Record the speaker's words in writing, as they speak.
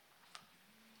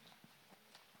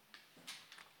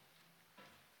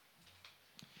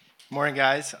Morning,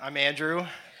 guys. I'm Andrew.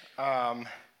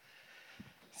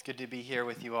 It's good to be here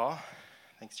with you all.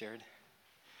 Thanks, Jared.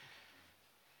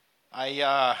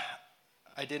 I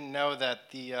didn't know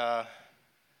that the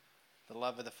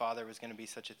love of the Father was going to be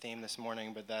such a theme this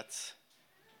morning, but that's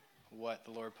what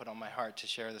the Lord put on my heart to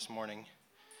share this morning.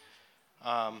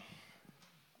 I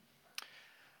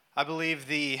believe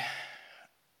the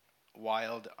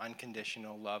wild,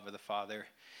 unconditional love of the Father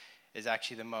is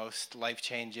actually the most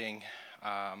life-changing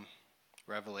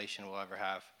revelation we'll ever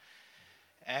have.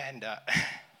 And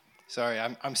sorry,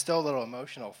 I'm still a little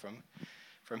emotional from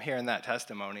hearing that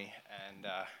testimony, and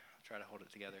I'll try to hold it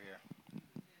together here.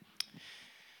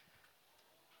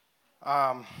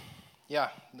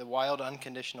 The wild,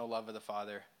 unconditional love of the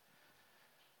Father.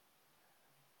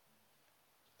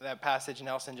 That passage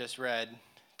Nelson just read,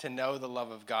 to know the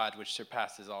love of God which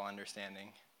surpasses all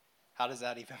understanding. How does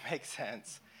that even make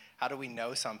sense? How do we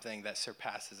know something that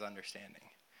surpasses understanding?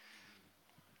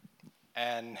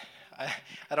 And I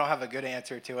don't have a good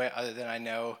answer to it other than I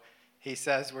know he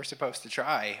says we're supposed to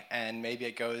try, and maybe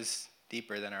it goes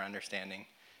deeper than our understanding.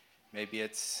 Maybe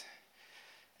it's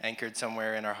anchored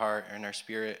somewhere in our heart or in our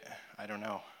spirit. I don't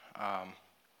know.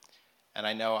 And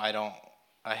I know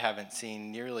I haven't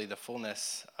seen nearly the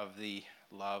fullness of the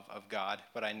love of God,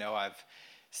 but I know I've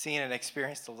seen and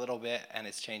experienced a little bit, and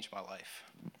it's changed my life.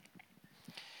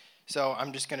 So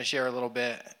I'm just going to share a little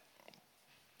bit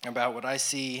about what I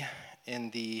see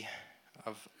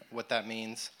of what that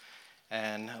means,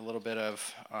 and a little bit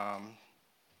of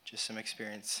just some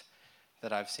experience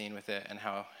that I've seen with it, and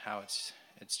how it's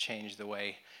changed the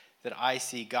way that I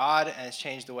see God, and it's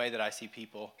changed the way that I see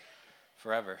people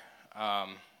forever.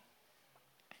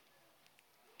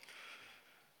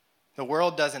 The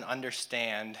world doesn't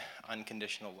understand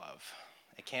unconditional love.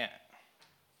 It can't.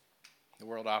 The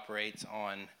world operates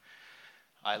on,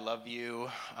 I love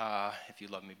you if you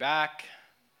love me back.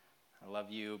 I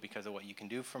love you because of what you can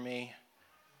do for me.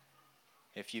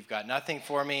 If you've got nothing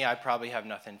for me, I probably have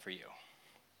nothing for you.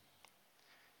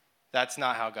 That's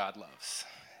not how God loves.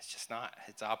 It's just not.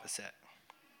 It's opposite.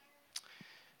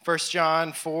 1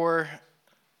 John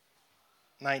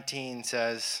 4:19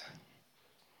 says,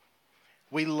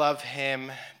 we love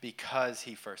him because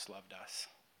he first loved us.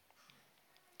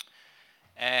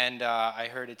 And I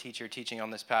heard a teacher teaching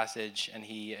on this passage, and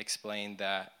he explained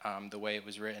that the way it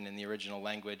was written in the original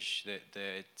language,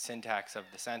 the syntax of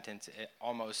the sentence, it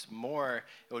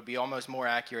would be almost more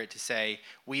accurate to say,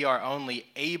 we are only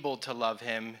able to love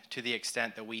him to the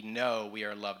extent that we know we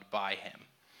are loved by him.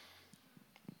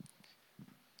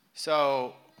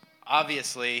 So,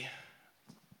 obviously,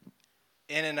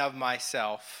 in and of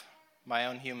myself, my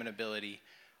own human ability,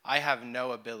 I have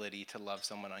no ability to love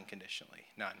someone unconditionally.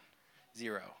 None.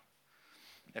 Zero.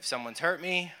 If someone's hurt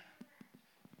me,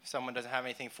 if someone doesn't have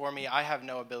anything for me, I have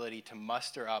no ability to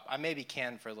muster up. I maybe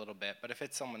can for a little bit, but if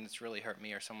it's someone that's really hurt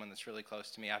me or someone that's really close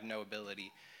to me, I have no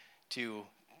ability to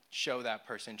show that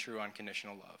person true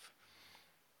unconditional love.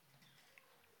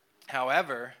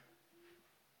 However,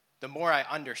 the more I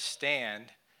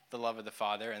understand the love of the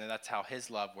Father, and that's how his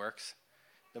love works,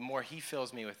 the more he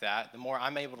fills me with that, the more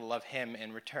I'm able to love him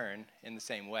in return in the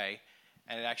same way.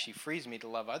 And it actually frees me to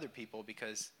love other people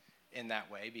because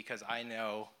I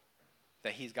know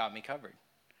that he's got me covered.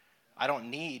 I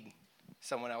don't need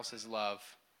someone else's love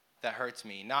that hurts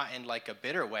me, not in like a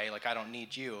bitter way, like I don't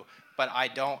need you, but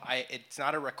it's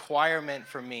not a requirement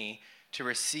for me to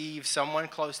receive someone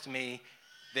close to me,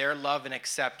 their love and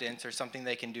acceptance or something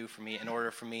they can do for me in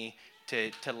order for me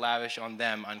to lavish on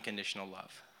them unconditional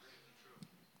love.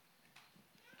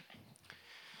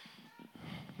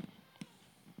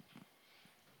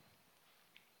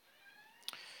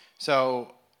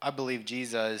 So I believe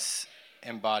Jesus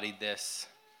embodied this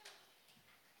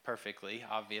perfectly,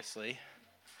 obviously.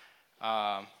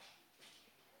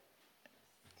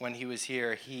 When he was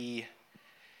here, he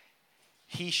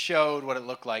showed what it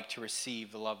looked like to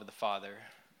receive the love of the Father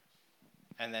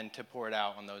and then to pour it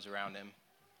out on those around him.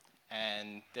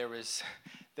 And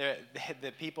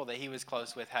the people that he was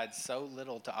close with had so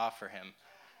little to offer him.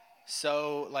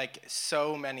 So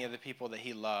many of the people that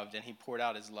he loved and he poured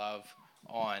out his love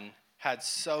on had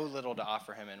so little to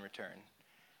offer him in return.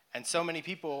 And so many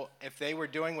people, if they were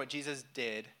doing what Jesus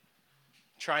did,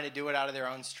 trying to do it out of their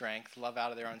own strength, love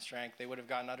out of their own strength, they would have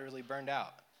gotten utterly burned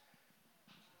out.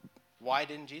 Why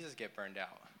didn't Jesus get burned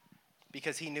out?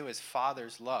 Because he knew his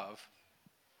Father's love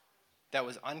that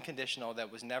was unconditional,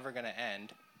 that was never going to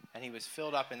end, and he was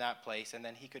filled up in that place, and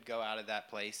then he could go out of that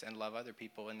place and love other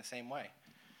people in the same way.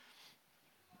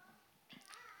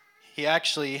 He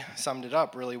actually summed it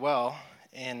up really well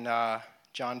in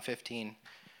John 15. I'm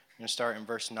going to start in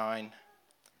verse 9.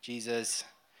 Jesus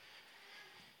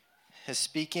is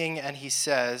speaking, and he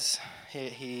says,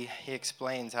 he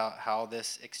explains how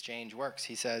this exchange works.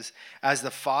 He says, "As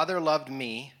the Father loved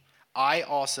me, I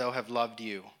also have loved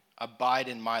you. Abide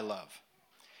in my love.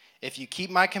 If you keep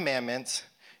my commandments,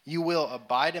 you will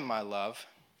abide in my love,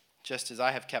 just as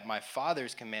I have kept my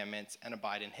Father's commandments and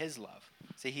abide in his love."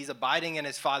 See, he's abiding in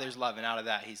his Father's love, and out of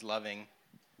that, he's loving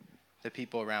the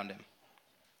people around him.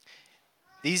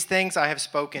 "These things I have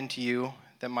spoken to you,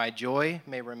 that my joy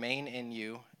may remain in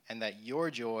you, and that your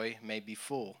joy may be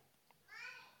full.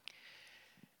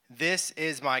 This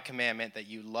is my commandment, that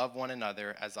you love one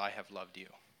another as I have loved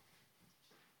you."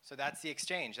 So that's the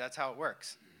exchange. That's how it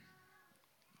works.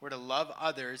 We're to love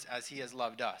others as he has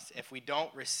loved us. If we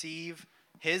don't receive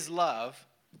his love,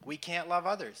 we can't love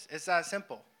others. It's that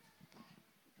simple.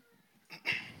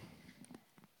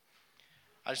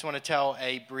 I just want to tell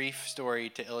a brief story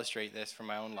to illustrate this from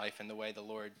my own life and the way the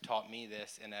Lord taught me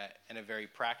this in a very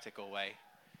practical way.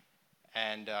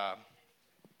 And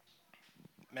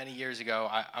many years ago,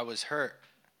 I was hurt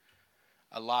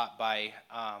a lot by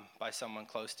someone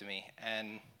close to me,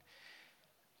 and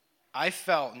I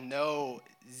felt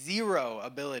zero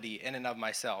ability in and of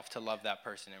myself to love that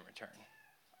person in return.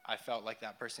 I felt like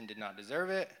that person did not deserve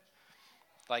it.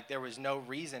 Like there was no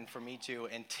reason for me to,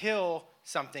 until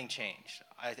something changed.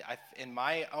 In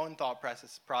my own thought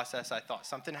process, I thought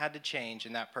something had to change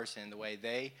in that person, the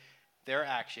way their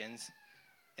actions,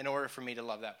 in order for me to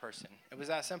love that person. It was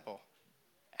that simple.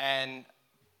 And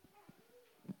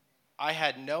I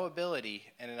had no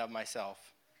ability in and of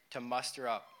myself to muster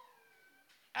up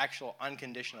actual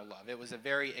unconditional love. It was a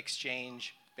very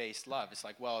exchange-based love. It's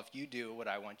like, well, if you do what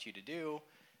I want you to do,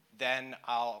 then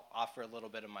I'll offer a little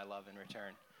bit of my love in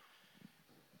return.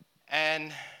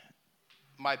 And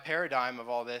my paradigm of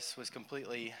all this was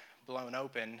completely blown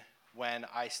open when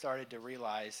I started to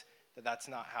realize that that's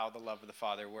not how the love of the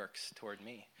Father works toward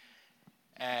me.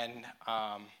 And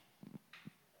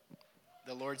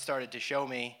the Lord started to show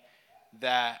me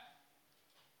that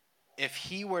if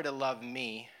he were to love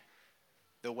me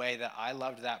the way that I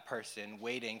loved that person,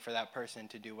 waiting for that person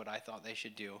to do what I thought they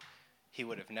should do, he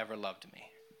would have never loved me.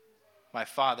 My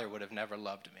Father would have never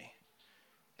loved me.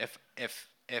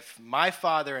 If my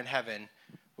Father in heaven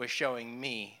was showing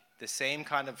me the same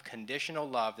kind of conditional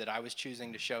love that I was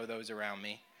choosing to show those around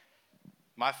me,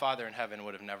 my Father in heaven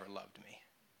would have never loved me,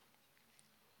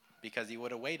 because he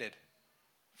would have waited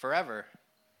forever.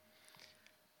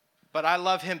 But I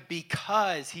love him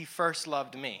because he first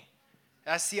loved me.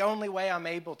 That's the only way I'm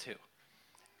able to.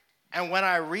 And when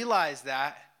I realized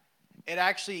that, it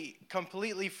actually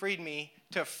completely freed me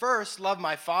to first love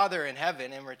my Father in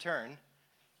heaven in return,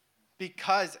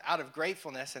 because out of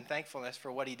gratefulness and thankfulness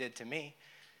for what he did to me.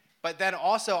 But then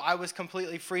also I was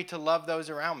completely free to love those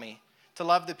around me, to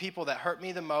love the people that hurt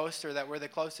me the most or that were the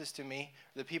closest to me,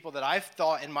 the people that I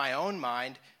thought in my own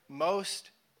mind most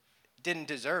didn't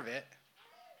deserve it.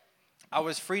 I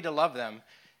was free to love them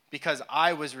because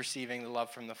I was receiving the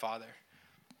love from the Father.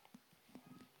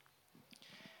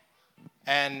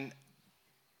 And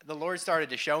the Lord started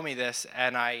to show me this,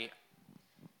 and I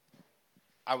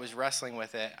was wrestling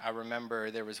with it. I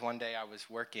remember there was one day I was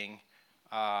working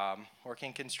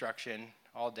construction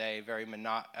all day, a very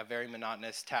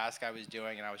monotonous task I was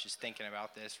doing, and I was just thinking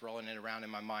about this, rolling it around in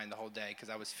my mind the whole day, because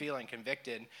I was feeling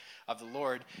convicted of the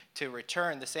Lord to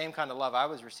return the same kind of love I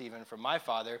was receiving from my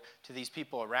Father to these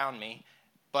people around me.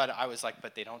 But I was like,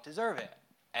 but they don't deserve it.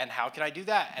 And how can I do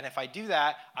that? And if I do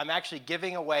that, I'm actually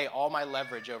giving away all my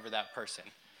leverage over that person.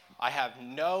 I have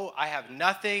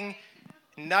nothing,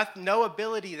 no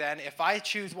ability then. If I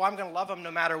choose, well, I'm going to love them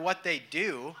no matter what they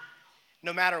do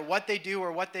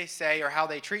or what they say or how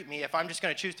they treat me. If I'm just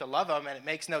going to choose to love them and it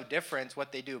makes no difference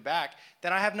what they do back,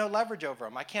 then I have no leverage over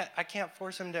them. I can't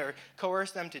force them to or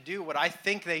coerce them to do what I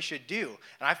think they should do.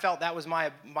 And I felt that was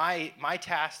my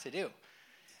task to do.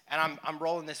 And I'm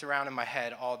rolling this around in my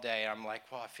head all day. I'm like,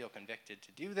 well, I feel convicted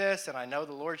to do this, and I know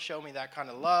the Lord showed me that kind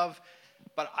of love,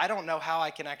 but I don't know how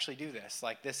I can actually do this.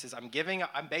 Like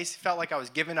felt like I was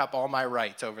giving up all my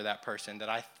rights over that person that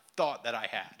I thought that I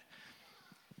had.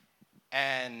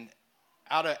 And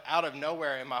out of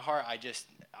nowhere in my heart,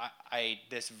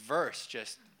 this verse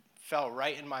just fell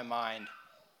right in my mind,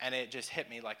 and it just hit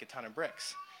me like a ton of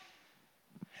bricks.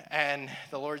 And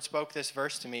the Lord spoke this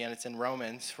verse to me, and it's in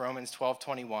Romans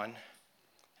 12:21. And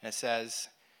it says,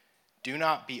 "Do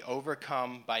not be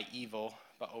overcome by evil,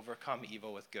 but overcome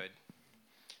evil with good."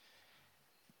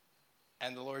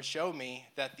 And the Lord showed me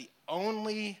that the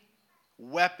only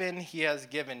weapon he has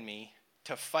given me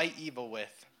to fight evil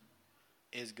with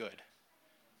is good.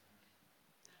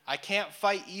 I can't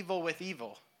fight evil with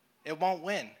evil. It won't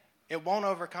win. It won't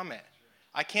overcome it.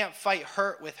 I can't fight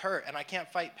hurt with hurt, and I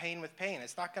can't fight pain with pain.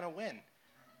 It's not going to win.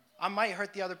 I might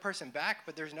hurt the other person back,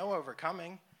 but there's no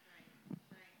overcoming.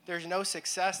 There's no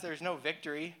success. There's no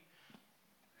victory.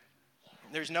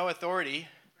 There's no authority.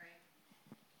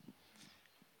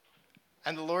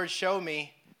 And the Lord showed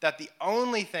me that the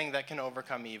only thing that can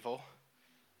overcome evil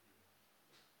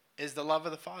is the love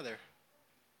of the Father,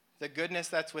 the goodness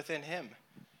that's within him.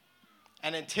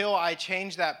 And until I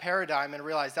change that paradigm and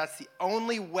realize that's the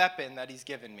only weapon that he's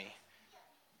given me.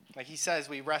 Like he says,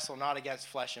 we wrestle not against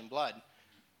flesh and blood,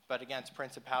 but against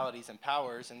principalities and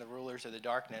powers and the rulers of the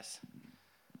darkness.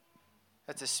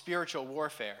 That's a spiritual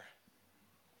warfare.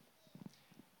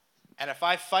 And if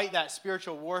I fight that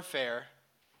spiritual warfare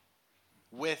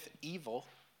with evil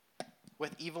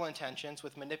intentions,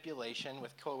 with manipulation,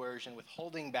 with coercion, with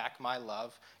holding back my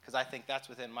love, because I think that's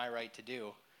within my right to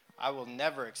do, I will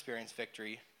never experience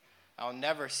victory. I'll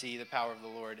never see the power of the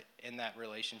Lord in that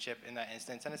relationship, in that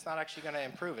instance, and it's not actually going to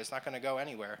improve. It's not going to go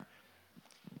anywhere.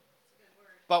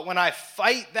 But when I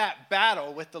fight that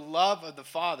battle with the love of the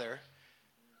Father,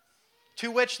 to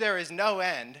which there is no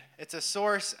end, it's a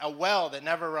source, a well that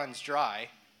never runs dry.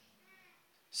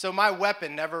 So my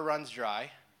weapon never runs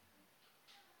dry.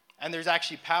 And there's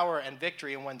actually power and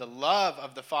victory. And when the love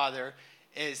of the Father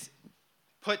is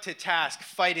put to task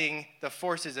fighting the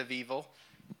forces of evil,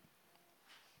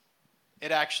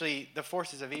 the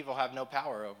forces of evil have no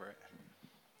power over it.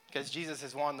 Because Jesus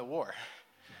has won the war.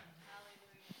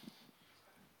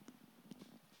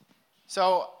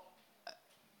 So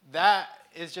that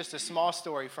is just a small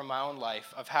story from my own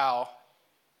life of how,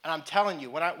 and I'm telling you,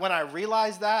 when I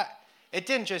realized that, it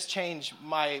didn't just change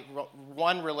my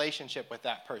one relationship with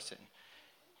that person.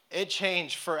 It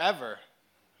changed forever.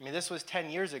 I mean, this was 10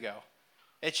 years ago.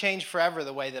 It changed forever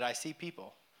the way that I see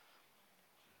people.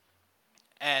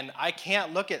 And I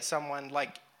can't look at someone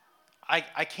like,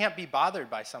 I can't be bothered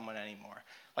by someone anymore.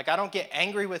 Like, I don't get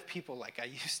angry with people like I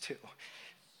used to.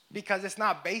 Because it's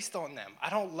not based on them. I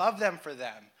don't love them for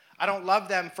them. I don't love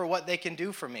them for what they can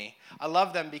do for me. I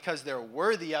love them because they're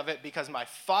worthy of it, because my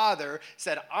Father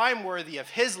said I'm worthy of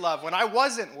his love when I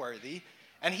wasn't worthy.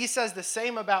 And he says the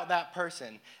same about that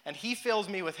person. And he fills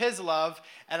me with his love,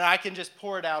 and I can just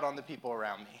pour it out on the people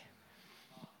around me.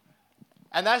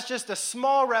 And that's just a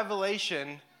small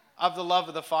revelation of the love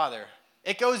of the Father.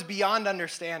 It goes beyond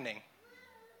understanding.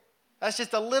 That's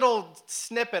just a little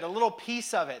snippet, a little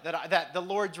piece of it that the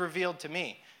Lord's revealed to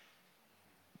me.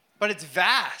 But it's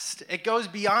vast. It goes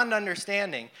beyond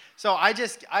understanding. So I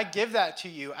give that to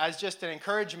you as just an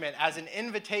encouragement, as an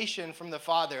invitation from the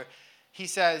Father. He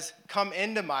says, come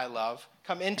into my love,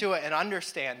 come into it and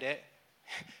understand it.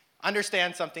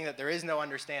 Understand something that there is no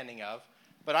understanding of,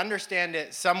 but understand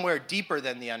it somewhere deeper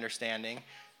than the understanding,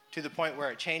 to the point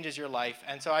where it changes your life.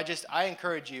 And so I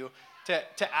encourage you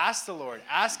to ask the Lord,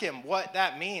 ask him what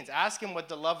that means. Ask him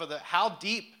what how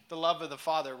deep the love of the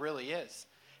Father really is.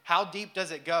 How deep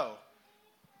does it go?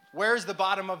 Where's the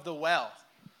bottom of the well?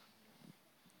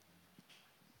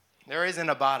 There isn't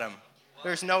a bottom.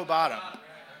 There's no bottom.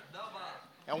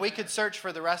 And we could search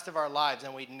for the rest of our lives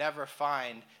and we'd never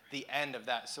find the end of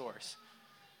that source.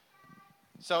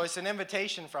 So it's an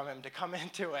invitation from him to come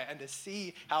into it and to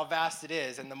see how vast it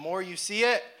is. And the more you see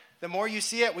it,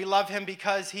 we love him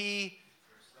because he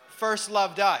first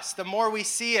loved us. The more we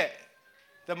see it,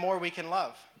 the more we can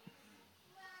love.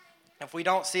 If we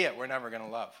don't see it, we're never going to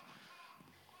love.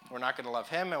 We're not going to love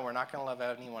him, and we're not going to love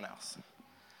anyone else.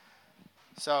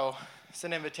 So it's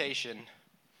an invitation.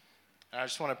 And I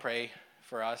just want to pray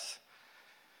for us.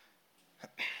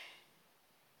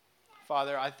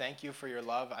 Father, I thank you for your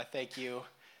love. I thank you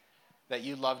that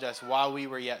you loved us while we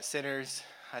were yet sinners.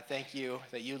 I thank you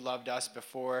that you loved us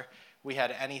before we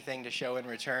had anything to show in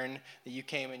return, that you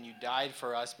came and you died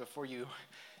for us before you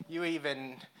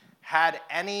even had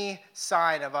any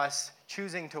sign of us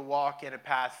choosing to walk in a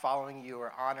path following you,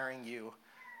 or honoring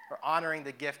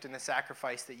the gift and the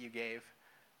sacrifice that you gave.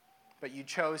 But you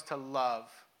chose to love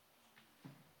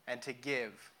and to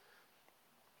give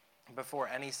before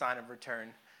any sign of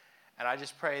return. And I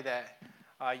just pray that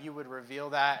you would reveal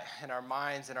that in our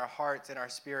minds, in our hearts, in our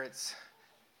spirits,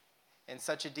 in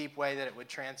such a deep way that it would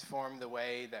transform the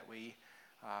way that we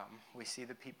see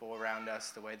the people around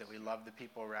us, the way that we love the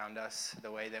people around us,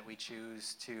 the way that we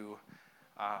choose to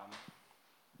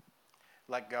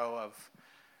let go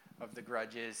of the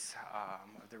grudges,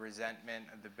 of the resentment,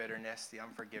 of the bitterness, the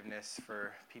unforgiveness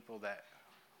for people that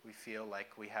we feel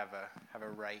like we have a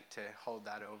right to hold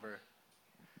that over.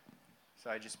 So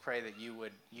I just pray that you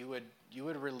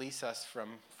would release us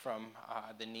from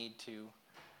the need to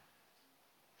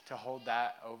hold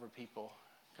that over people,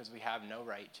 because we have no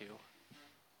right to.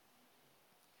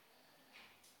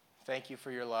 Thank you for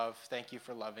your love. Thank you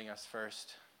for loving us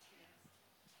first.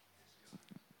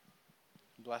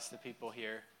 Bless the people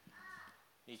here.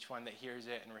 Each one that hears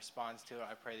it and responds to it,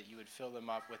 I pray that you would fill them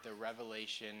up with a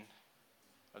revelation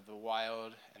of the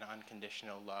wild and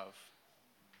unconditional love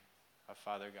of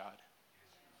Father God.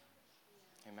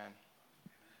 Amen.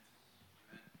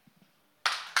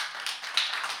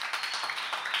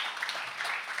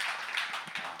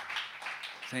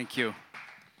 Thank you.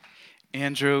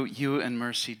 Andrew, you and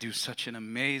Mercy do such an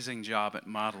amazing job at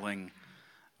modeling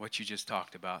what you just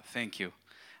talked about. Thank you.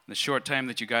 In the short time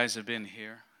that you guys have been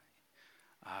here,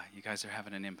 you guys are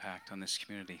having an impact on this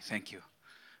community. Thank you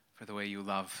for the way you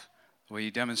love, the way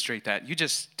you demonstrate that. You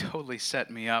just totally set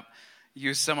me up.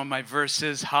 Use some of my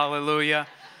verses. Hallelujah.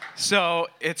 So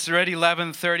it's already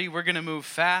 11:30. We're going to move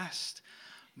fast.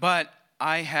 But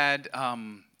I had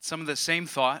some of the same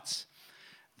thoughts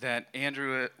that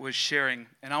Andrew was sharing.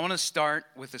 And I want to start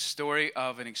with the story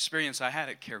of an experience I had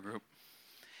at Care Group.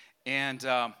 And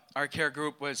our Care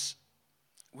Group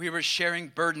we were sharing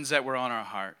burdens that were on our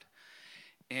heart.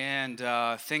 And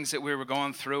things that we were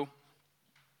going through,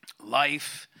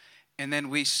 life. And then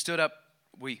we stood up,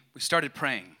 we started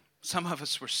praying. Some of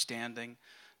us were standing,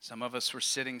 some of us were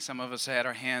sitting, some of us had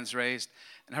our hands raised.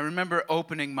 And I remember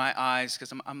opening my eyes,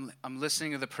 because I'm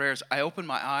listening to the prayers. I opened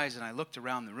my eyes and I looked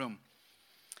around the room.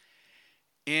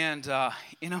 And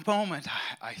in a moment,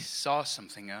 I saw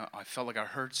something. I felt like I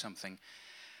heard something.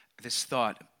 This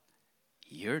thought,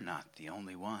 you're not the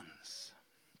only ones.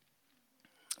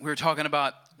 We were talking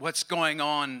about what's going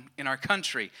on in our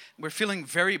country. We're feeling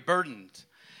very burdened.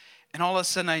 And all of a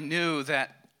sudden I knew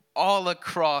that all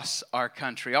across our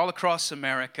country, all across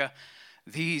America,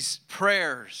 these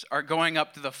prayers are going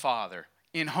up to the Father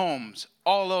in homes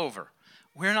all over.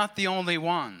 We're not the only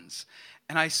ones.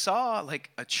 And I saw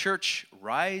like a church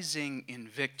rising in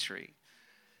victory,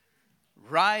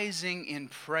 rising in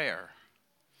prayer.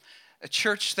 A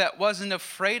church that wasn't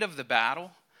afraid of the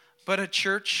battle, but a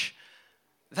church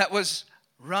that was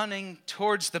running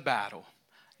towards the battle.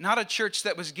 Not a church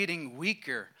that was getting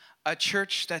weaker, a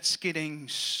church that's getting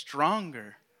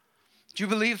stronger. Do you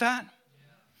believe that?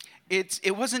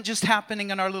 It wasn't just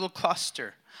happening in our little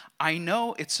cluster. I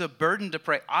know it's a burden to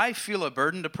pray. I feel a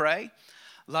burden to pray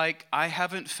like I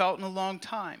haven't felt in a long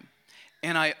time.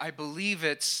 And I believe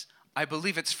it's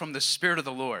from the Spirit of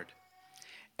the Lord.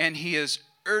 And He is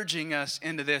urging us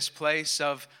into this place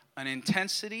of an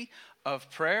intensity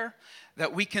of prayer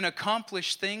that we can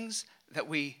accomplish things that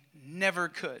we never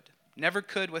could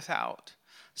without.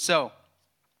 So,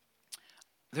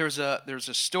 there's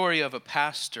a story of a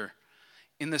pastor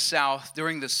in the South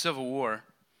during the Civil War.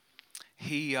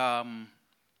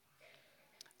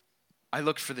 I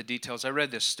looked for the details. I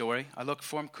read this story. I looked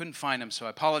for him, couldn't find him, so I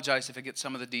apologize if I get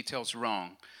some of the details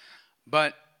wrong.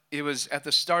 But it was at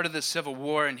the start of the Civil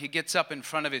War, and he gets up in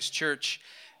front of his church,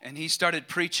 and he started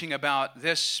preaching about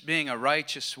this being a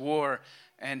righteous war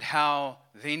and how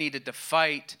they needed to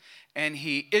fight. And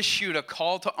he issued a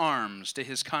call to arms to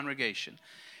his congregation.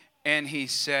 And he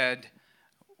said,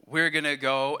 we're going to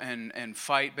go and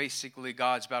fight basically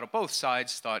God's battle. Both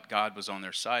sides thought God was on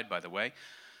their side, by the way.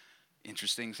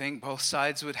 Interesting thing, both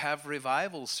sides would have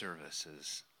revival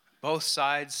services. Both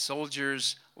sides,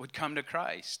 soldiers would come to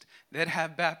Christ. They'd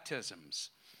have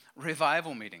baptisms,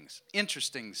 revival meetings.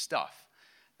 Interesting stuff.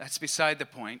 That's beside the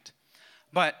point.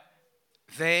 But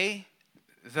the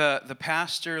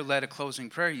pastor led a closing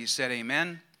prayer. He said,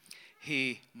 amen.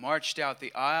 He marched out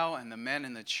the aisle, and the men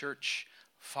in the church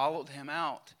followed him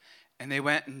out. And they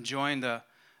went and joined the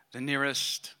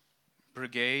nearest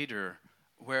brigade or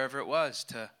wherever it was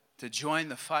to join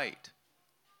the fight.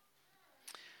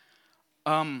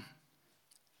 I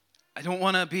don't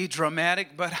want to be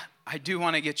dramatic, but I do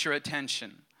want to get your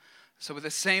attention. So with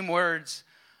the same words,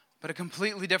 but a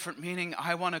completely different meaning,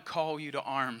 I want to call you to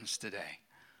arms today.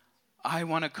 I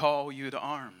want to call you to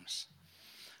arms.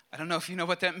 I don't know if you know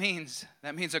what that means.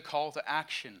 That means a call to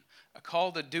action, a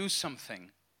call to do something.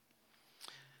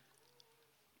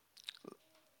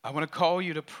 I want to call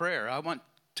you to prayer. I want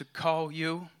to call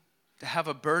you to have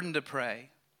a burden to pray.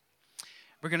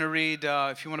 We're going to read,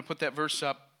 if you want to put that verse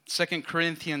up, 2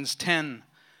 Corinthians 10,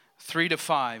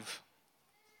 3-5.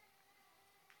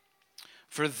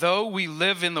 For though we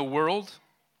live in the world,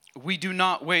 we do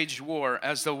not wage war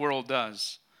as the world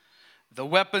does. The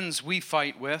weapons we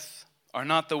fight with are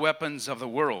not the weapons of the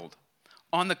world.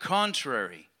 On the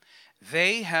contrary,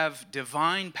 they have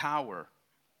divine power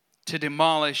to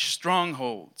demolish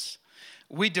strongholds.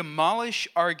 We demolish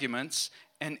arguments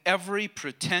and every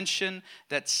pretension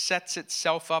that sets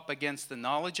itself up against the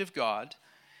knowledge of God,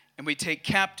 and we take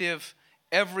captive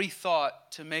every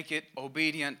thought to make it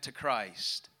obedient to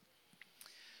Christ.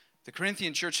 The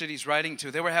Corinthian church that he's writing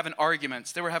to, they were having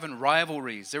arguments. They were having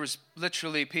rivalries. There was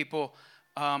literally people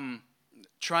they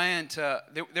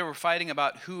were fighting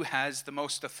about who has the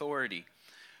most authority,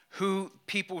 who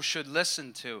people should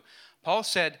listen to. Paul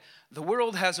said, the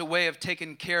world has a way of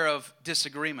taking care of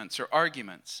disagreements or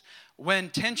arguments. When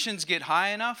tensions get high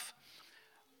enough,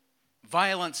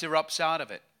 violence erupts out of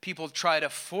it. People try to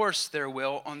force their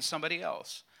will on somebody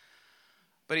else.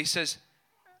 But he says,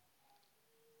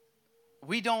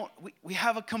 we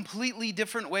have a completely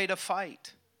different way to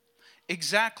fight.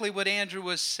 Exactly what Andrew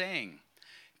was saying.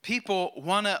 People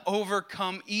want to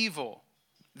overcome evil.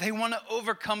 They want to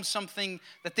overcome something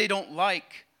that they don't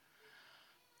like.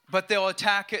 But they'll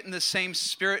attack it in the same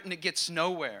spirit and it gets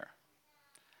nowhere.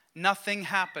 Nothing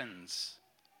happens.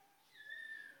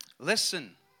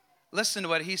 Listen to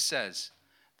what he says.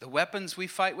 The weapons we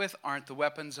fight with aren't the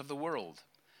weapons of the world.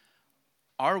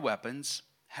 Our weapons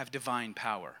have divine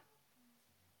power.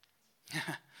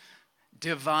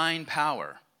 Divine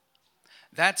power.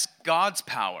 That's God's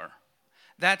power.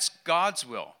 That's God's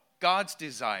will, God's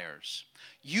desires.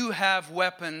 You have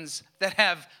weapons that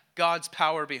have God's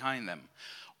power behind them.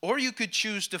 Or you could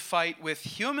choose to fight with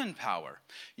human power.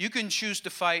 You can choose to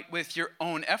fight with your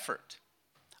own effort.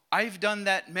 I've done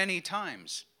that many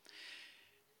times.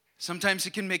 Sometimes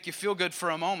it can make you feel good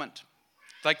for a moment,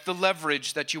 like the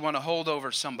leverage that you want to hold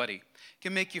over somebody. It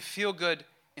can make you feel good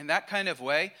in that kind of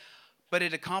way, but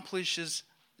it accomplishes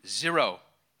zero.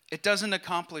 It doesn't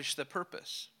accomplish the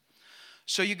purpose.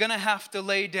 So you're going to have to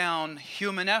lay down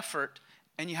human effort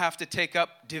and you have to take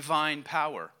up divine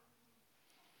power.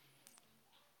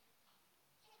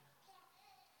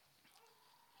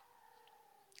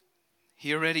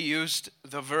 He already used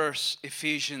the verse,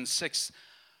 Ephesians 6.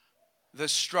 The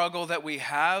struggle that we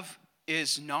have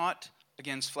is not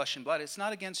against flesh and blood. It's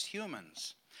not against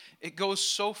humans. It goes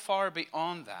so far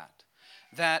beyond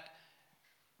that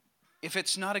if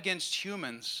it's not against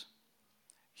humans,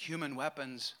 human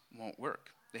weapons won't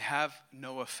work. They have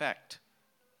no effect.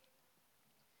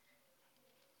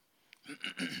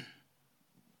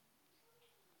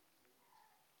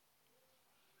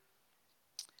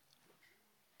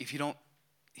 If you don't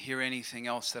hear anything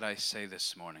else that I say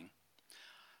this morning,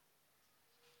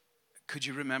 could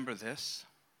you remember this?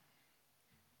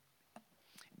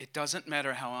 It doesn't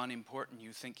matter how unimportant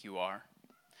you think you are.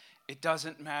 It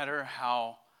doesn't matter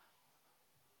how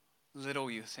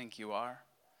little you think you are,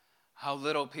 how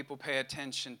little people pay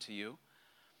attention to you.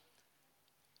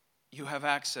 You have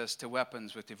access to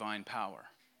weapons with divine power.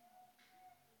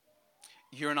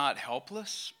 You're not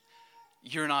helpless.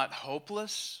 You're not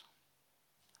hopeless.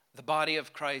 The body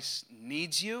of Christ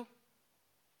needs you.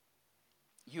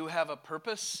 You have a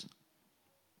purpose.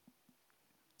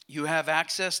 You have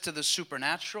access to the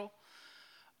supernatural.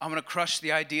 I'm going to crush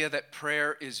the idea that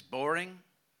prayer is boring,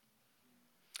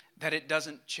 that it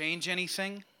doesn't change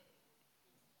anything,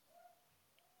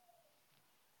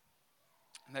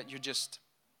 and that you're just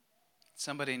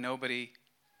somebody nobody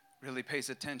really pays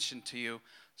attention to you,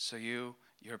 so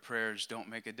your prayers don't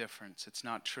make a difference. It's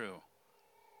not true.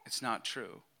 It's not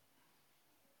true.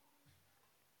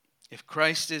 If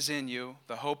Christ is in you,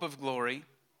 the hope of glory,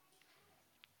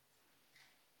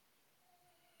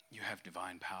 you have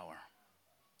divine power.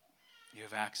 You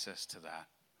have access to that.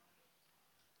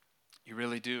 You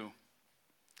really do.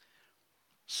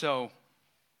 So,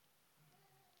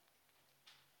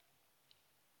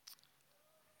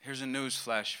 here's a news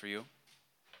flash for you.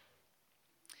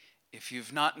 If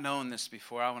you've not known this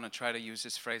before, I want to try to use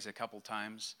this phrase a couple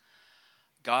times.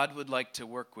 God would like to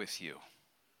work with you.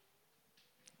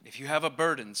 If you have a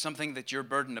burden, something that you're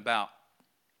burdened about,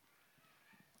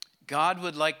 God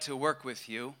would like to work with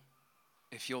you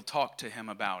if you'll talk to him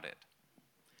about it.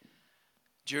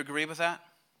 Do you agree with that?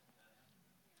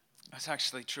 That's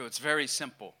actually true. It's very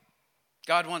simple.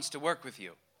 God wants to work with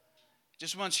you. He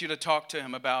just wants you to talk to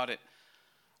him about it.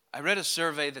 I read a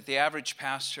survey that the average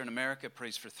pastor in America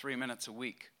prays for 3 minutes a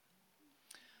week.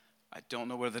 I don't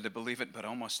know whether to believe it, but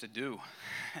almost I do.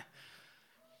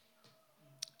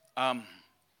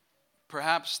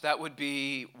 Perhaps that would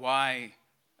be why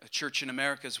a church in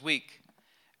America is weak.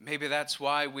 Maybe that's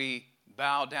why we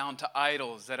bow down to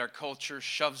idols that our culture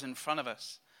shoves in front of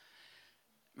us.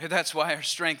 Maybe that's why our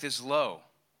strength is low,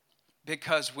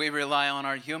 because we rely on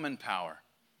our human power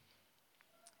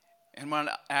and we're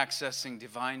not accessing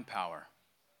divine power.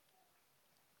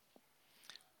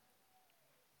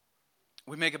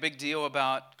 We make a big deal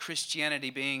about Christianity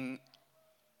being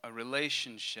a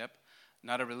relationship,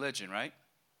 not a religion, right?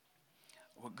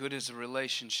 What good is a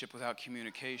relationship without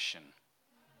communication?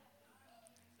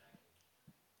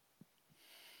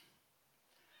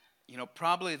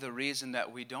 Probably the reason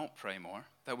that we don't pray more,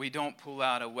 that we don't pull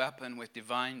out a weapon with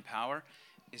divine power,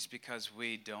 is because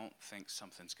we don't think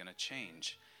something's going to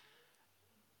change.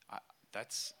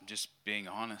 That's just being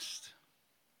honest.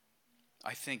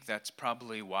 I think that's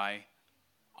probably why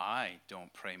I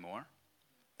don't pray more.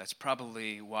 That's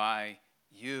probably why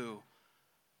you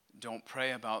don't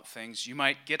pray about things. You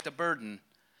might get the burden,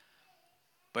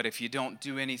 but if you don't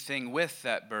do anything with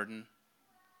that burden,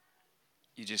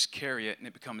 you just carry it and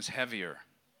it becomes heavier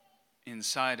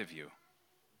inside of you.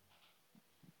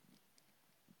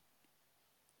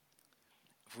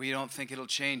 If we don't think it'll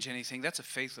change anything, that's a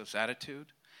faithless attitude.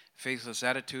 Faithless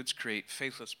attitudes create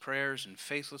faithless prayers, and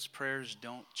faithless prayers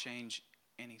don't change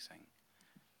anything.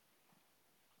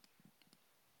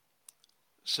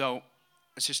 So,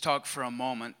 let's just talk for a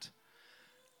moment.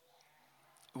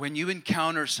 When you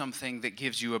encounter something that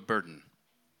gives you a burden,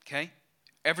 okay?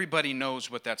 Everybody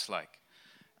knows what that's like.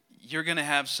 You're going to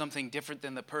have something different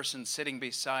than the person sitting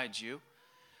beside you,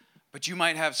 but you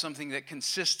might have something that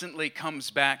consistently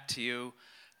comes back to you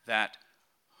that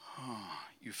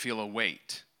you feel a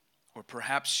weight, or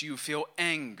perhaps you feel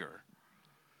anger.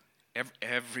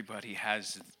 Everybody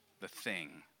has the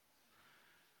thing.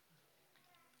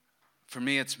 For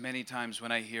me, it's many times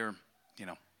when I hear,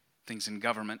 things in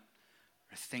government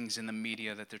or things in the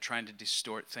media that they're trying to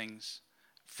distort things.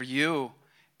 For you,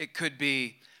 it could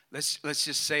be, let's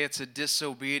just say it's a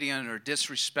disobedient or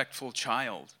disrespectful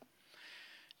child.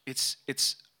 It's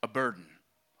a burden.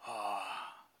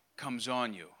 Comes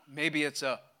on you. Maybe it's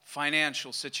a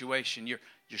financial situation. You're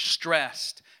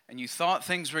stressed and you thought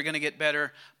things were going to get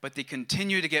better, but they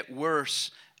continue to get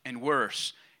worse and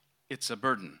worse. It's a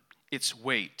burden. It's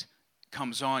weight.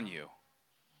 Comes on you.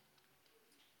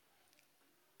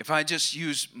 If I just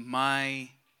use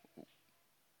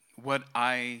what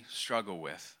I struggle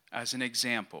with as an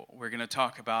example, we're going to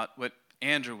talk about what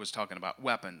Andrew was talking about,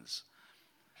 weapons.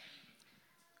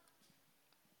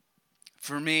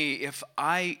 For me, if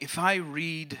I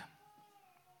read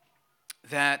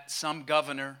that some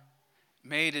governor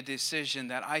made a decision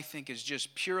that I think is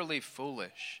just purely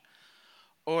foolish,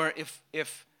 or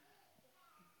if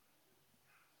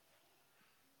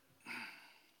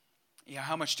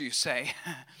how much do you say?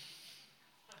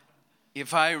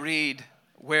 If I read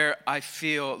where I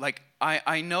feel like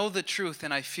I know the truth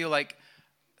and I feel like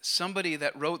somebody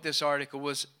that wrote this article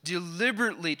was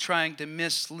deliberately trying to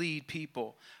mislead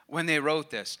people when they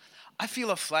wrote this, I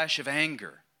feel a flash of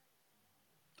anger.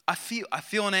 I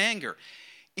feel an anger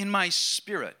in my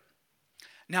spirit.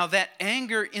 Now that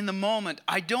anger in the moment,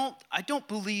 I don't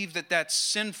believe that that's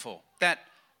sinful.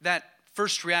 That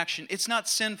first reaction, it's not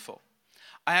sinful.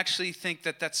 I actually think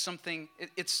that that's something,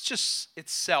 it's just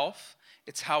itself.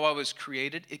 It's how I was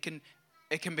created. It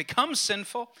can become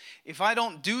sinful if I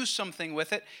don't do something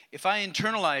with it. If I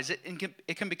internalize it,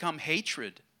 it can become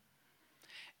hatred.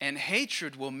 And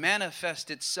hatred will manifest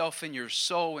itself in your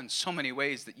soul in so many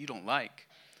ways that you don't like.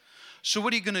 So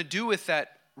what are you going to do with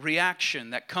that reaction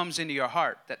that comes into your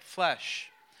heart, that flesh?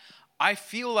 I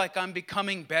feel like I'm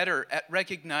becoming better at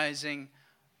recognizing,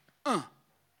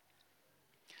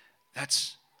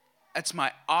 that's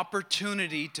my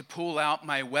opportunity to pull out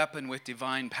my weapon with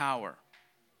divine power.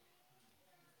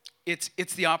 It's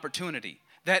the opportunity,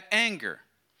 that anger.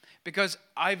 Because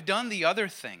I've done the other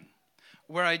thing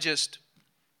where I just,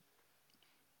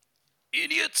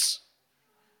 idiots.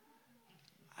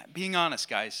 Being honest,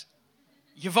 guys,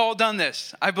 you've all done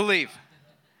this, I believe.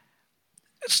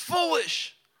 It's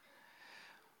foolish.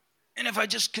 And if I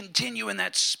just continue in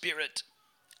that spirit,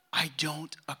 I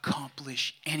don't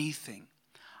accomplish anything.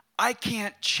 I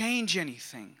can't change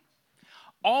anything.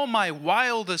 All my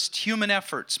wildest human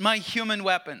efforts, my human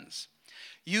weapons,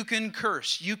 you can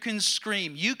curse, you can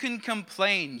scream, you can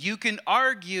complain, you can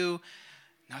argue,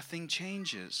 nothing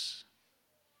changes.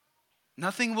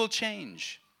 Nothing will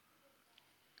change.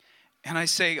 And I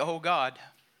say, oh God,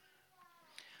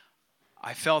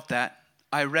 I felt that.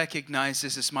 I recognize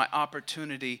this is my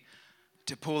opportunity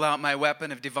to pull out my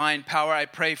weapon of divine power. I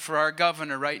pray for our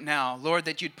governor right now. Lord,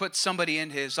 that you'd put somebody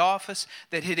in his office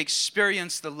that he'd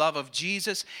experience the love of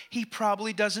Jesus. He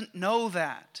probably doesn't know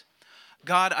that.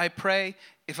 God, I pray,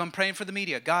 if I'm praying for the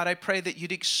media, God, I pray that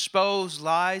you'd expose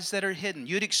lies that are hidden.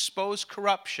 You'd expose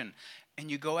corruption, and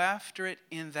you go after it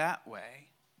in that way.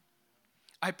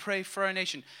 I pray for our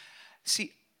nation.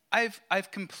 See, I've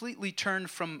completely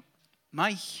turned from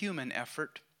my human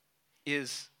effort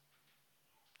is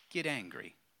get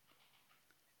angry.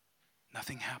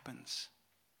 Nothing happens.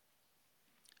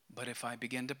 But if I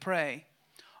begin to pray,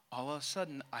 all of a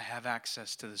sudden I have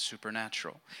access to the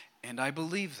supernatural. And I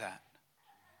believe that.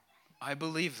 I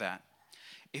believe that.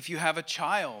 If you have a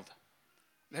child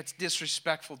that's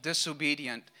disrespectful,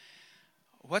 disobedient,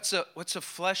 what's a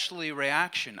fleshly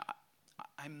reaction?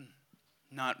 I'm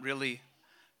not really,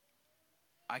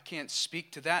 I can't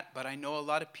speak to that, but I know a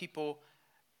lot of people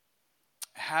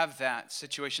have that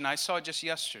situation. I saw just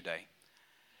yesterday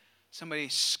somebody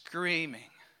screaming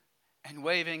and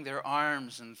waving their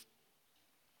arms and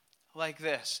like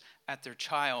this at their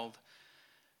child.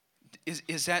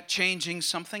 Is that changing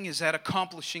something? Is that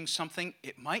accomplishing something?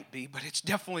 It might be, but it's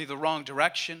definitely the wrong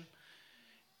direction.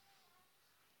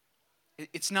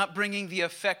 It's not bringing the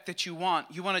effect that you want.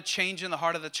 You want to change in the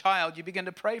heart of the child, you begin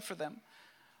to pray for them.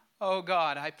 Oh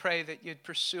God, I pray that you'd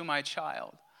pursue my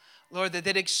child. Lord, that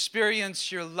they'd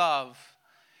experience your love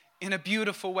in a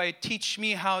beautiful way. Teach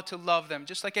me how to love them,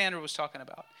 just like Andrew was talking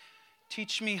about.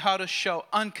 Teach me how to show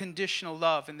unconditional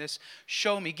love in this.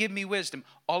 Show me, give me wisdom.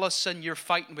 All of a sudden, you're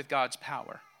fighting with God's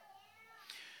power.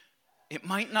 It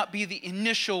might not be the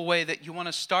initial way that you want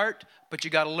to start, but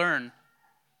you got to learn.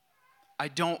 I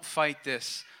don't fight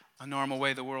this a normal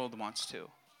way the world wants to.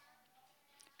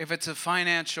 If it's a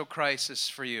financial crisis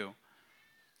for you,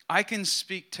 I can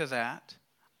speak to that.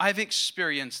 I've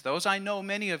experienced those. I know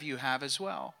many of you have as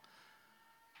well.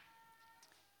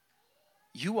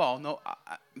 You all know,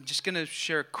 I'm just going to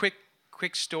share a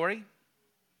quick story.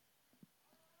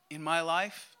 In my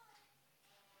life,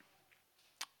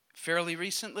 fairly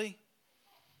recently,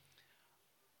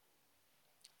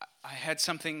 I had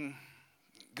something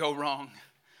go wrong.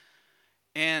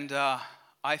 And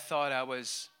I thought I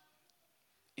was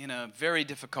in a very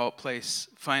difficult place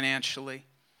financially.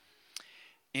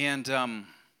 And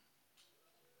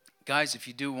guys, if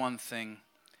you do one thing,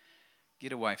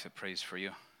 get a wife that prays for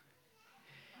you.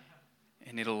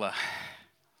 And it'll,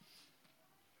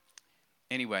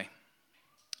 anyway,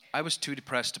 I was too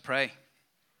depressed to pray.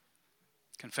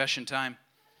 Confession time.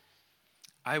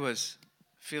 I was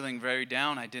feeling very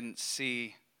down. I didn't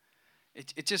see,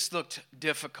 it just looked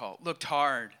difficult, looked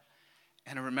hard.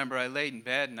 And I remember I laid in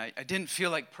bed and I didn't feel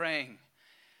like praying.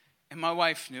 And my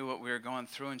wife knew what we were going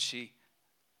through, and she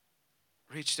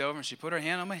reached over and she put her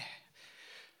hand on my head.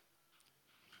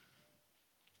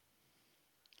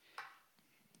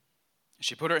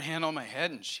 She put her hand on my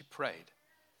head and she prayed.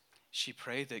 She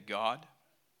prayed that God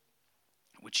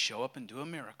would show up and do a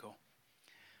miracle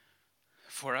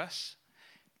for us.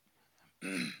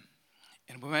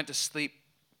 And we went to sleep.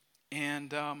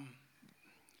 And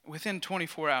within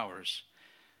 24 hours,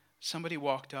 somebody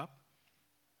walked up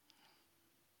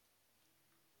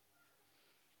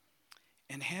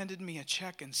and handed me a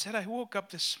check and said, I woke up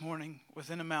this morning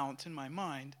with an amount in my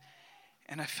mind,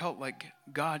 and I felt like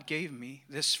God gave me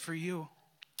this for you.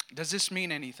 Does this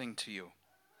mean anything to you?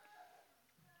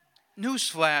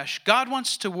 Newsflash, God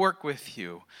wants to work with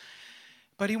you,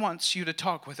 but he wants you to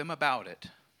talk with him about it.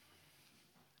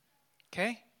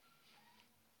 Okay?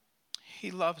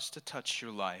 He loves to touch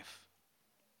your life.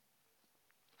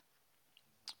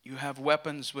 You have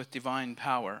weapons with divine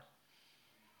power.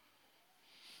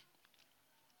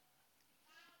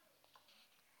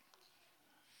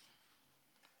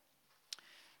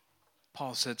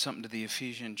 Paul said something to the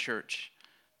Ephesian church.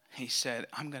 He said,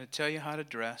 I'm going to tell you how to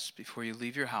dress before you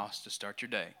leave your house to start your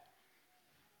day.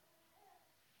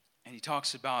 And he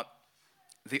talks about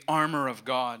the armor of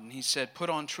God. And he said, put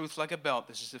on truth like a belt.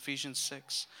 This is Ephesians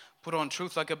 6. Put on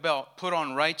truth like a belt. Put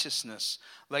on righteousness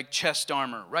like chest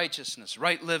armor. Righteousness,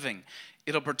 right living.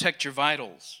 It'll protect your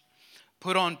vitals.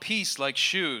 Put on peace like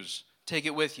shoes. Take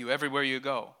it with you everywhere you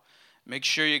go. Make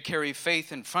sure you carry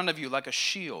faith in front of you like a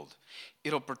shield.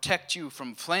 It'll protect you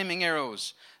from flaming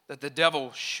arrows that the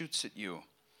devil shoots at you.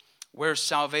 Wear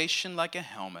salvation like a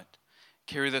helmet.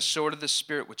 Carry the sword of the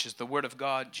Spirit, which is the word of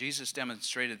God. Jesus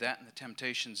demonstrated that in the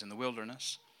temptations in the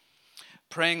wilderness.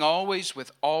 Praying always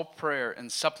with all prayer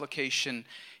and supplication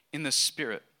in the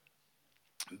Spirit.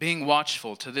 Being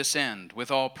watchful to this end with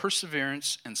all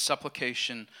perseverance and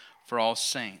supplication for all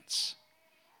saints.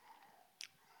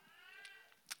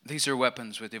 These are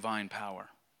weapons with divine power.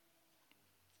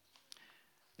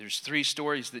 There's 3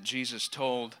 stories that Jesus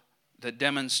told that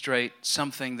demonstrate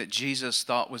something that Jesus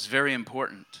thought was very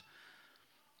important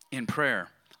in prayer.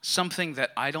 Something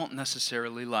that I don't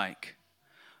necessarily like.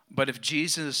 But if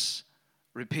Jesus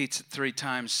repeats it 3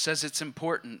 times, says it's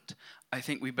important, I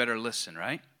think we better listen,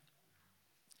 right?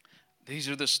 These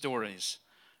are the stories.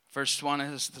 First one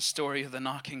is the story of the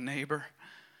knocking neighbor.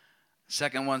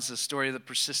 Second one's the story of the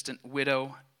persistent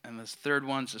widow. And the third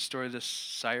one's the story of the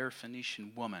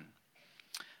Syrophoenician woman.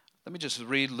 Let me just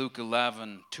read Luke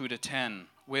 11, 2-10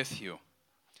 with you.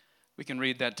 We can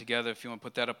read that together if you want to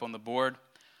put that up on the board.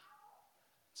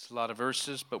 It's a lot of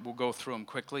verses, but we'll go through them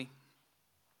quickly.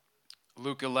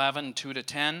 Luke 11,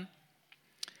 2-10.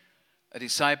 a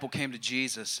disciple came to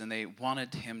Jesus and they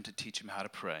wanted him to teach him how to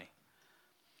pray.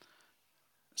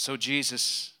 So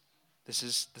Jesus, this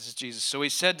is Jesus. So he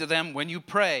said to them, when you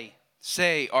pray,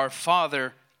 say, Our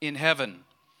Father in heaven,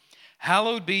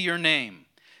 hallowed be your name.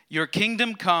 Your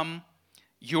kingdom come,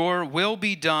 your will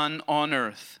be done on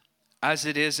earth as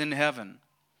it is in heaven.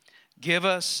 Give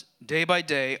us day by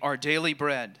day our daily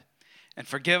bread, and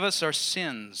forgive us our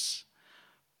sins,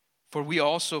 for we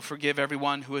also forgive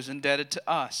everyone who is indebted to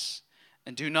us.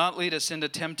 And do not lead us into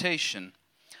temptation,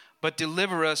 but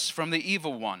deliver us from the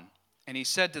evil one. And he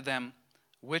said to them,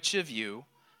 which of you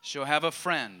shall have a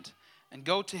friend, and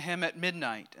go to him at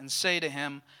midnight, and say to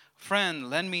him, Friend,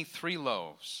 lend me 3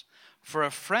 loaves, for a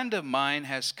friend of mine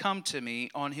has come to me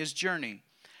on his journey,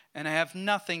 and I have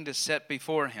nothing to set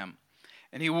before him.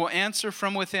 And he will answer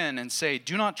from within and say,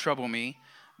 Do not trouble me,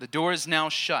 the door is now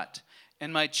shut,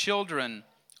 and my children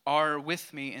are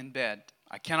with me in bed.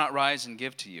 I cannot rise and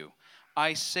give to you.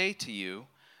 I say to you,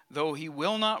 though he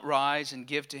will not rise and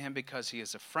give to him because he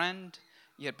is a friend,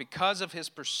 yet because of his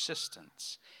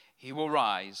persistence, he will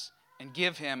rise and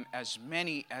give him as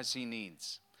many as he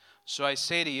needs. So I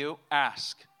say to you,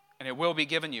 ask, and it will be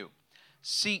given you.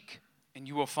 Seek, and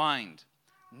you will find.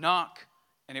 Knock,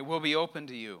 and it will be opened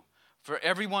to you. For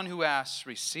everyone who asks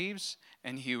receives,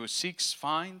 and he who seeks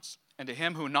finds, and to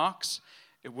him who knocks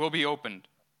it will be opened.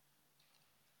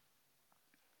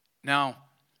 Now,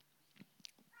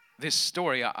 this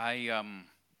story,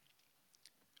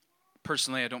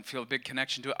 personally, I don't feel a big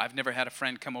connection to it. I've never had a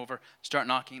friend come over, start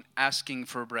knocking, asking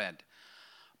for bread.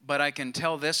 But I can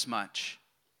tell this much.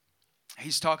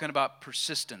 He's talking about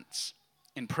persistence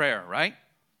in prayer, right?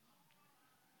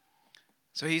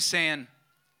 So he's saying,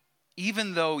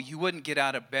 even though you wouldn't get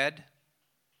out of bed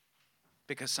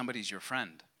because somebody's your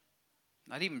friend,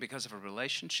 not even because of a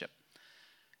relationship,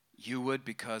 you would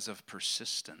because of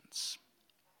persistence,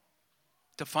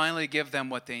 to finally give them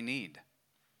what they need.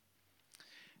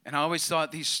 And I always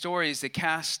thought these stories,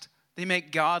 they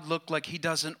make God look like he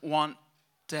doesn't want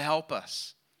to help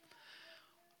us.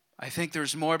 I think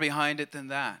there's more behind it than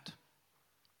that.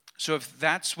 So if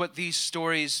that's what these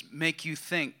stories make you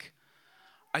think,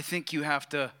 I think you have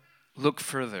to look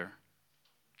further.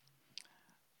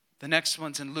 The next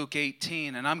one's in Luke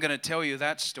 18, and I'm going to tell you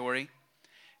that story.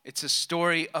 It's a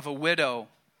story of a widow,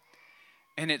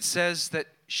 and it says that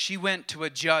she went to a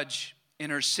judge in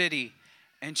her city,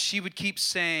 and she would keep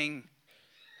saying,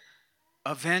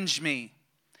 Avenge me.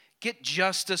 Get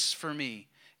justice for me.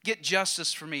 Get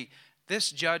justice for me.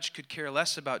 This judge could care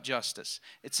less about justice.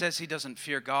 It says he doesn't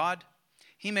fear God.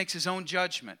 He makes his own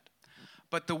judgment.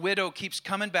 But the widow keeps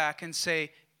coming back and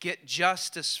say, Get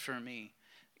justice for me.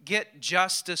 Get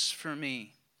justice for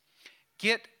me.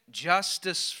 Get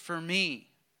justice for me.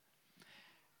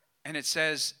 And it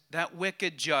says that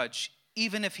wicked judge,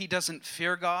 even if he doesn't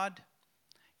fear God,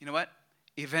 you know what?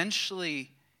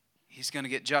 Eventually, he's going to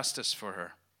get justice for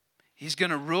her. He's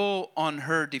going to rule on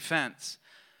her defense.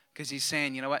 Because he's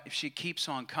saying, you know what? If she keeps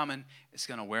on coming, it's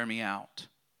going to wear me out.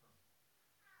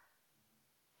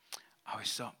 I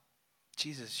always thought,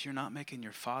 Jesus, you're not making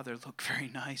your Father look very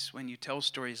nice when you tell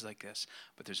stories like this.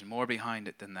 But there's more behind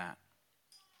it than that.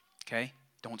 Okay?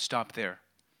 Don't stop there.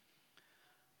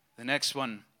 The next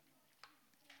one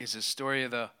is a story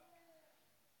of the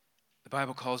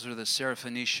Bible calls her the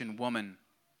Syrophoenician woman.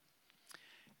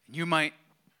 You might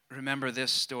remember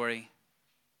this story.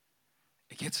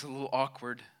 It gets a little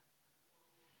awkward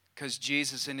because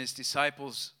Jesus and his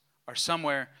disciples are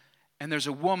somewhere, and there's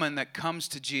a woman that comes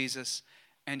to Jesus,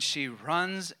 and she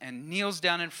runs and kneels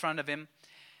down in front of him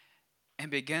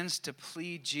and begins to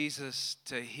plead Jesus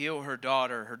to heal her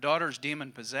daughter. Her daughter's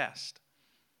demon-possessed.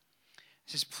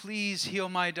 She says, Please heal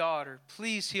my daughter.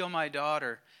 Please heal my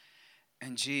daughter.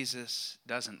 And Jesus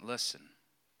doesn't listen.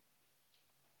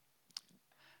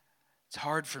 It's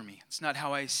hard for me. It's not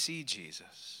how I see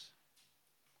Jesus.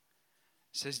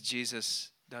 It says Jesus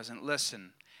doesn't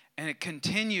listen. And it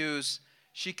continues.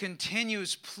 She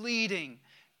continues pleading,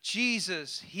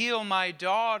 Jesus, heal my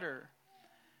daughter.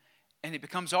 And it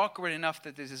becomes awkward enough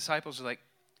that the disciples are like,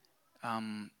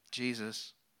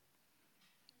 Jesus,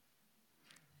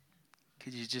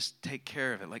 could you just take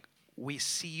care of it? Like, we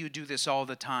see you do this all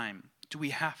the time. Do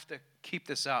we have to keep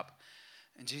this up?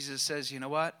 And Jesus says, you know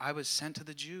what? I was sent to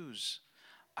the Jews.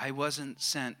 I wasn't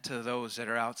sent to those that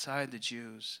are outside the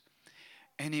Jews.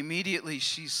 And immediately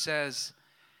she says,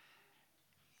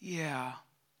 yeah,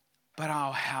 but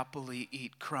I'll happily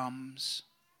eat crumbs.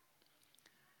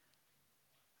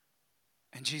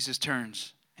 And Jesus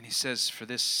turns and he says, for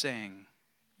this saying,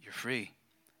 you're free.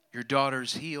 Your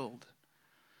daughter's healed.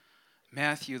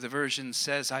 Matthew, the version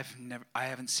says, I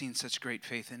haven't seen such great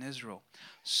faith in Israel.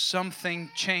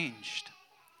 Something changed.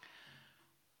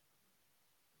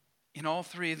 In all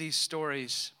three of these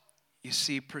stories, you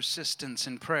see persistence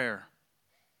in prayer.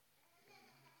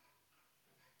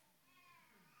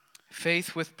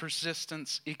 Faith with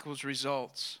persistence equals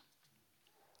results.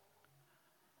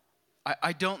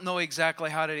 I don't know exactly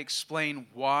how to explain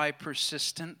why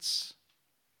persistence.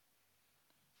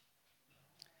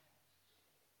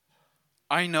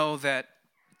 I know that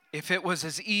if it was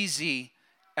as easy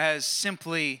as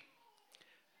simply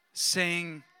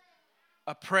saying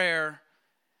a prayer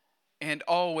and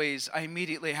always I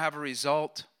immediately have a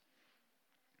result,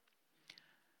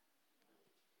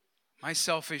 my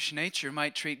selfish nature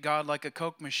might treat God like a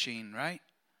Coke machine, right?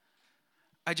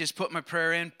 I just put my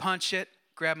prayer in, punch it,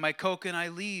 grab my Coke, and I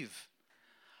leave.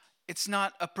 It's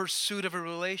not a pursuit of a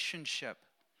relationship.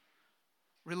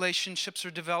 Relationships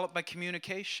are developed by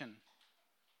communication.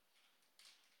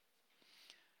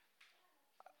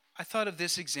 I thought of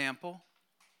this example.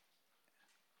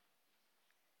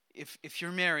 If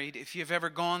you're married, if you've ever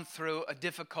gone through a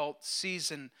difficult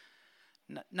season,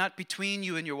 not between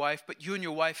you and your wife, but you and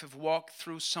your wife have walked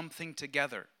through something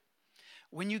together.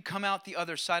 When you come out the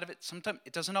other side of it, sometimes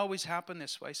it doesn't always happen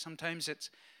this way. Sometimes it's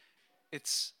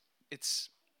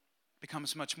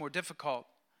becomes much more difficult.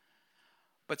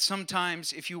 But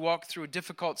sometimes if you walk through a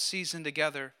difficult season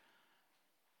together,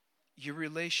 your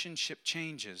relationship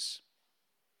changes.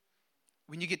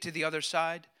 When you get to the other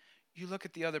side, you look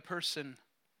at the other person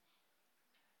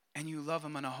and you love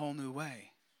them in a whole new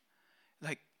way.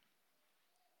 Like,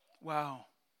 wow,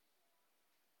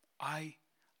 I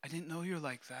didn't know you're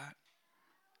like that.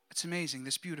 It's amazing.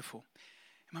 That's beautiful.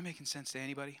 Am I making sense to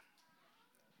anybody?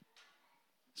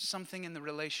 Something in the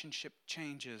relationship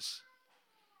changes.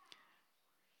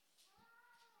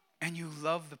 And you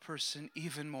love the person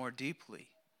even more deeply.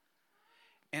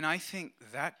 And I think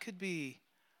that could be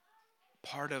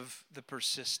part of the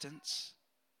persistence.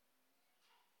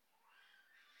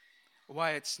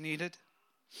 Why it's needed.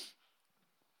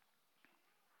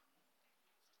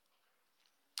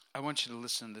 I want you to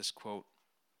listen to this quote.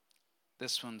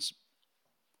 This one's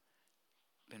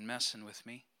been messing with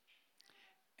me,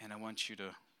 and I want you to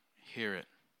hear it.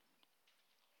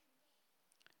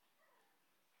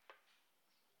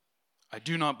 I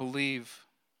do not believe,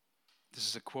 this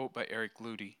is a quote by Eric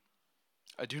Ludy,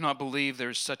 I do not believe there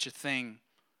is such a thing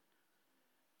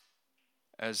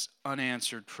as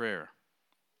unanswered prayer.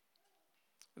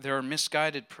 There are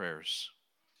misguided prayers,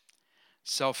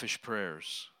 selfish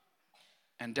prayers,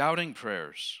 and doubting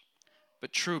prayers,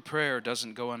 but true prayer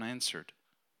doesn't go unanswered.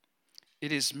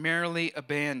 It is merely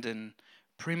abandoned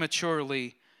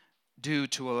prematurely due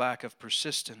to a lack of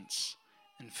persistence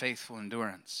and faithful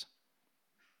endurance.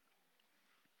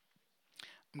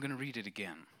 I'm going to read it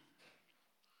again.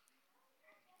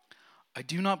 I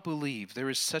do not believe there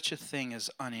is such a thing as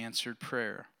unanswered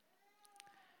prayer.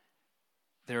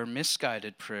 There are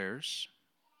misguided prayers,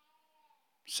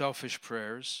 selfish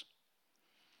prayers,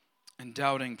 and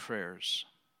doubting prayers.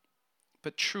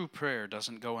 But true prayer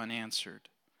doesn't go unanswered.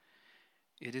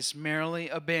 It is merely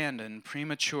abandoned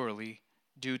prematurely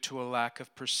due to a lack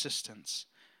of persistence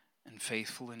and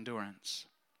faithful endurance.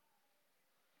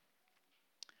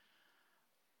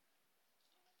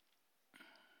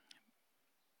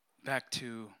 Back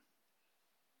to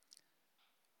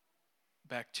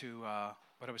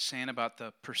what I was saying about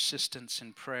the persistence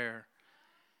in prayer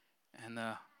and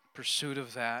the pursuit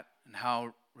of that and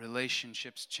how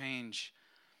relationships change,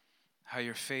 how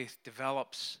your faith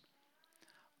develops.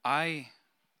 I've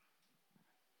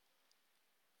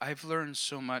learned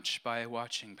so much by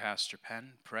watching Pastor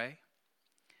Penn pray.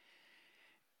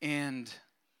 And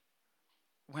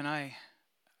when I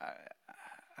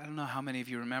don't know how many of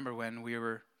you remember when we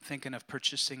were thinking of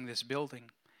purchasing this building,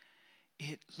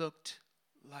 it looked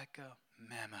like a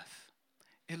mammoth.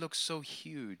 It looked so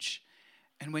huge.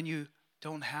 And when you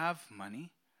don't have money,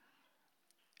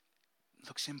 it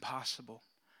looks impossible.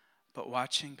 But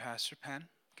watching Pastor Penn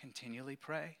continually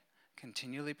pray,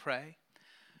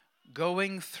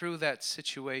 going through that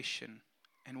situation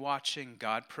and watching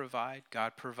God provide,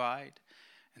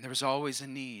 and there was always a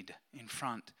need in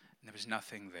front, and there was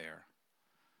nothing there.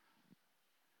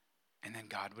 And then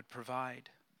God would provide.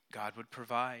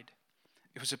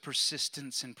 It was a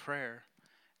persistence in prayer.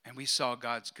 And we saw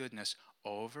God's goodness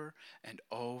over and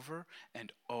over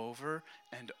and over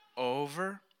and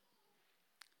over.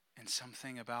 And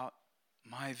something about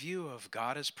my view of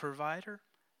God as provider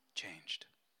changed.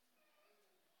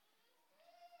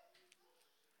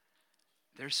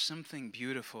 There's something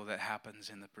beautiful that happens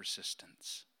in the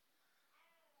persistence.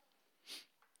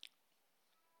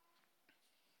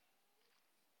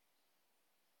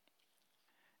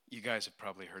 You guys have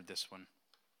probably heard this one.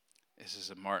 This is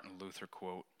a Martin Luther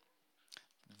quote.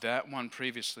 That one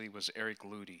previously was Eric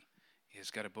Ludy. He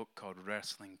has got a book called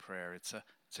Wrestling Prayer. It's a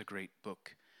great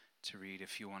book to read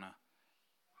if you want to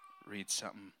read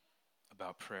something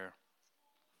about prayer.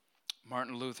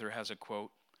 Martin Luther has a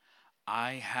quote,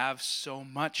 "I have so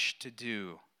much to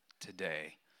do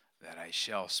today that I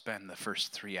shall spend the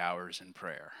first 3 hours in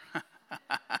prayer."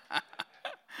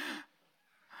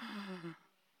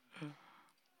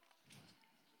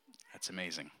 That's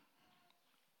amazing.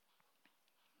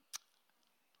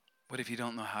 What if you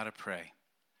don't know how to pray?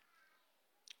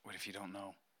 What if you don't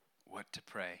know what to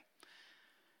pray?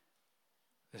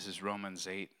 This is Romans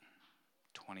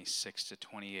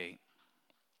 8:26-28.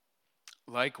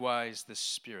 Likewise, the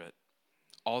Spirit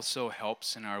also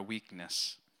helps in our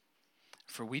weakness.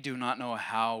 For we do not know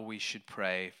how we should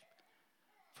pray,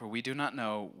 for we do not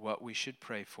know what we should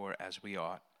pray for as we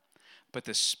ought. But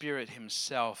the Spirit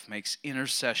himself makes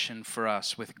intercession for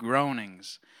us with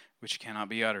groanings which cannot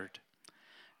be uttered.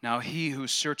 Now he who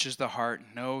searches the heart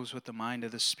knows what the mind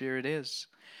of the Spirit is,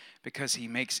 because he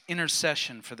makes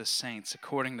intercession for the saints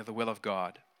according to the will of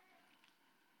God.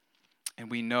 And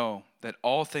we know that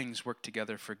all things work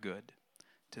together for good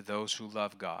to those who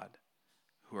love God,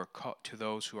 to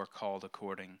those who are called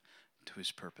according to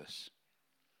his purpose.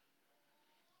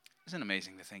 Isn't it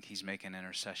amazing to think he's making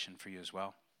intercession for you as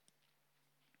well?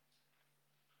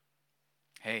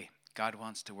 Hey, God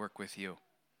wants to work with you,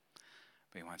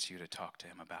 but he wants you to talk to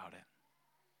him about it.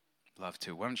 Love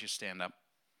to. Why don't you stand up?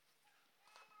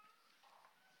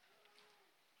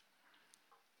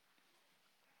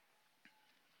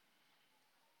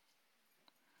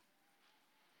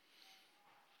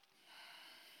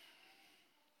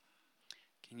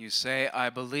 Can you say, I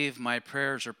believe my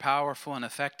prayers are powerful and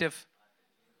effective?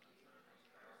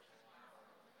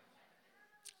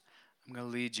 I'm going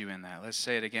to lead you in that. Let's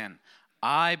say it again.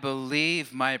 I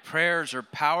believe my prayers are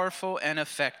powerful and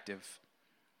effective.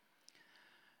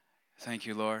 Thank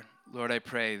you, Lord. Lord, I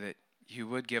pray that you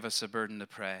would give us a burden to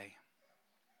pray.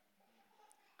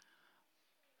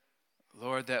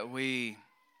 Lord, that we,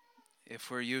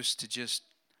 if we're used to just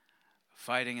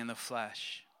fighting in the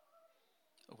flesh,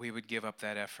 we would give up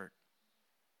that effort.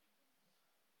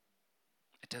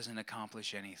 It doesn't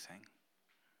accomplish anything.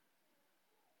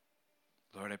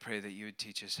 Lord, I pray that you would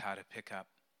teach us how to pick up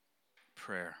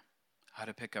prayer, how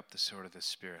to pick up the sword of the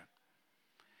Spirit,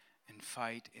 and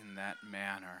fight in that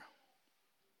manner.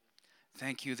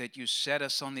 Thank you that you set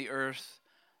us on the earth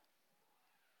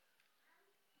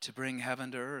to bring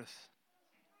heaven to earth.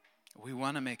 We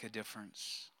want to make a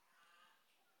difference.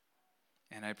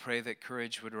 And I pray that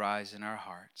courage would rise in our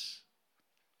hearts.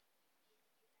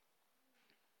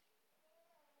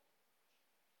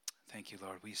 Thank you,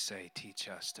 Lord. We say, teach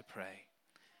us to pray.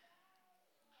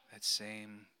 That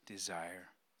same desire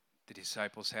the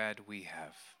disciples had, we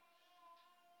have.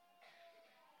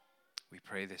 We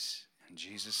pray this in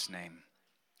Jesus' name.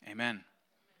 Amen.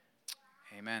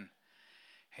 Amen.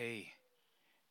 Hey.